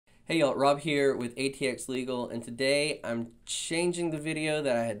Hey y'all, Rob here with ATX Legal, and today I'm changing the video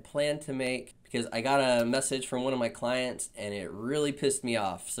that I had planned to make because I got a message from one of my clients and it really pissed me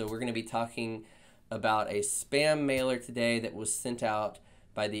off. So we're going to be talking about a spam mailer today that was sent out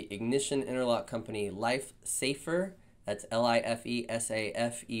by the Ignition Interlock Company Lifesafer. That's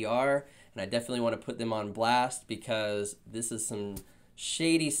Lifesafer, and I definitely want to put them on blast because this is some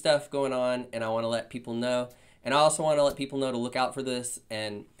shady stuff going on and I want to let people know. And I also want to let people know to look out for this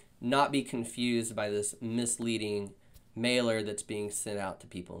and not be confused by this misleading mailer that's being sent out to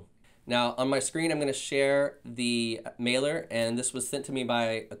people. Now on my screen I'm going to share the mailer, and this was sent to me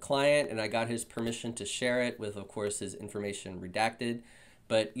by a client and I got his permission to share it with, of course, his information redacted.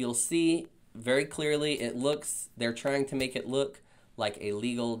 But you'll see very clearly they're trying to make it look like a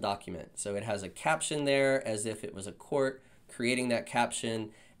legal document. So it has a caption there as if it was a court creating that caption,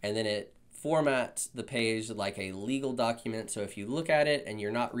 and then it formats the page like a legal document. So if you look at it and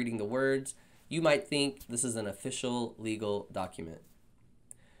you're not reading the words, you might think this is an official legal document.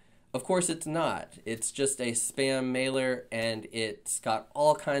 Of course it's not. It's just a spam mailer and it's got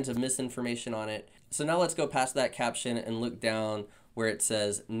all kinds of misinformation on it. So now let's go past that caption and look down where it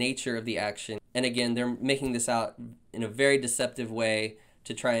says nature of the action. And again, they're making this out in a very deceptive way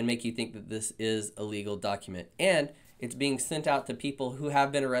to try and make you think that this is a legal document. And it's being sent out to people who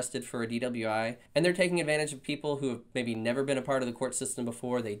have been arrested for a DWI, and they're taking advantage of people who have maybe never been a part of the court system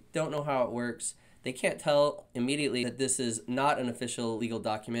before. They don't know how it works. They can't tell immediately that this is not an official legal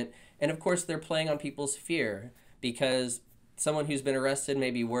document. And of course, they're playing on people's fear because someone who's been arrested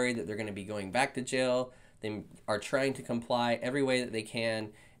may be worried that they're going to be going back to jail. They are trying to comply every way that they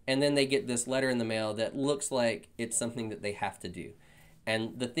can, and then they get this letter in the mail that looks like it's something that they have to do.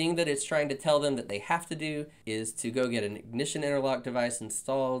 And the thing that it's trying to tell them that they have to do is to go get an ignition interlock device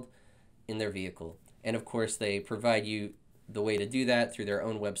installed in their vehicle. And of course, they provide you the way to do that through their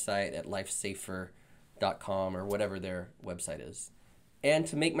own website at lifesafer.com or whatever their website is. And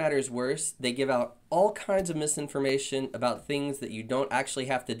to make matters worse, they give out all kinds of misinformation about things that you don't actually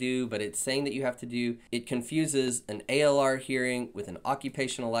have to do, but it's saying that you have to do. It confuses an ALR hearing with an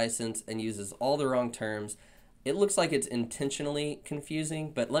occupational license and uses all the wrong terms. It looks like it's intentionally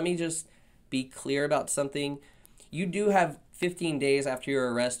confusing, but let me just be clear about something. You do have 15 days after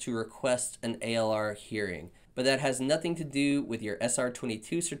your arrest to request an ALR hearing, but that has nothing to do with your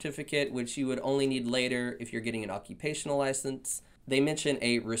SR22 certificate, which you would only need later if you're getting an occupational license. They mention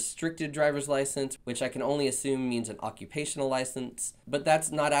a restricted driver's license, which I can only assume means an occupational license, but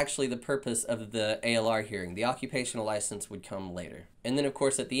that's not actually the purpose of the ALR hearing. The occupational license would come later. And then of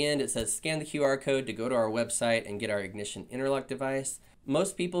course at the end it says scan the QR code to go to our website and get our ignition interlock device.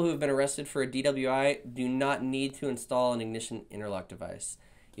 Most people who have been arrested for a DWI do not need to install an ignition interlock device.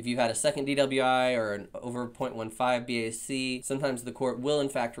 If you've had a second DWI or an over 0.15 BAC, sometimes the court will in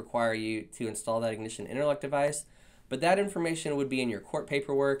fact require you to install that ignition interlock device. But that information would be in your court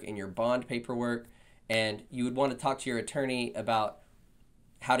paperwork, in your bond paperwork, and you would want to talk to your attorney about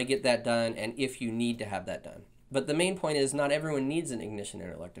how to get that done and if you need to have that done. But the main point is not everyone needs an ignition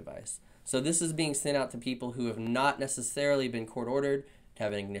interlock device. So this is being sent out to people who have not necessarily been court ordered to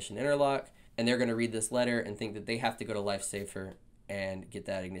have an ignition interlock, and they're going to read this letter and think that they have to go to Lifesafer and get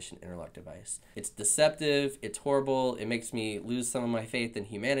that ignition interlock device. It's deceptive, it's horrible, it makes me lose some of my faith in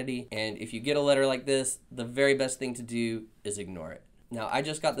humanity, and if you get a letter like this, the very best thing to do is ignore it. Now, I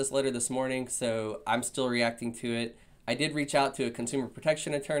just got this letter this morning, so I'm still reacting to it. I did reach out to a consumer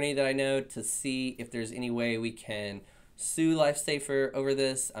protection attorney that I know to see if there's any way we can sue Lifesafer over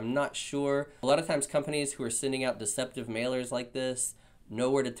this. I'm not sure. A lot of times companies who are sending out deceptive mailers like this know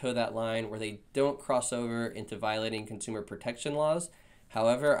where to toe that line where they don't cross over into violating consumer protection laws.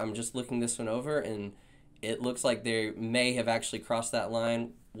 However, I'm just looking this one over and it looks like they may have actually crossed that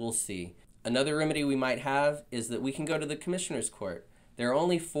line. We'll see. Another remedy we might have is that we can go to the commissioner's court. There are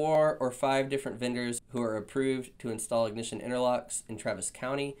only 4 or 5 different vendors who are approved to install ignition interlocks in Travis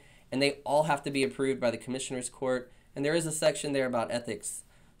County, and they all have to be approved by the commissioner's court, and there is a section there about ethics.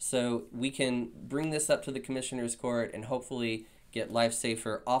 So we can bring this up to the commissioner's court and hopefully get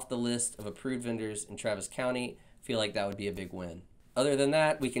Lifesafer off the list of approved vendors in Travis County. I feel like that would be a big win. Other than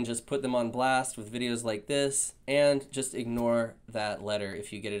that, we can just put them on blast with videos like this and just ignore that letter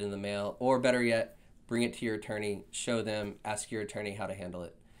if you get it in the mail, or better yet, bring it to your attorney, show them, ask your attorney how to handle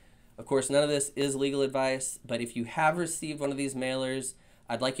it. Of course, none of this is legal advice, but if you have received one of these mailers,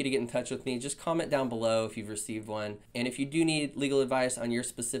 I'd like you to get in touch with me. Just comment down below if you've received one. And if you do need legal advice on your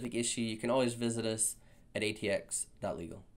specific issue, you can always visit us at atx.legal.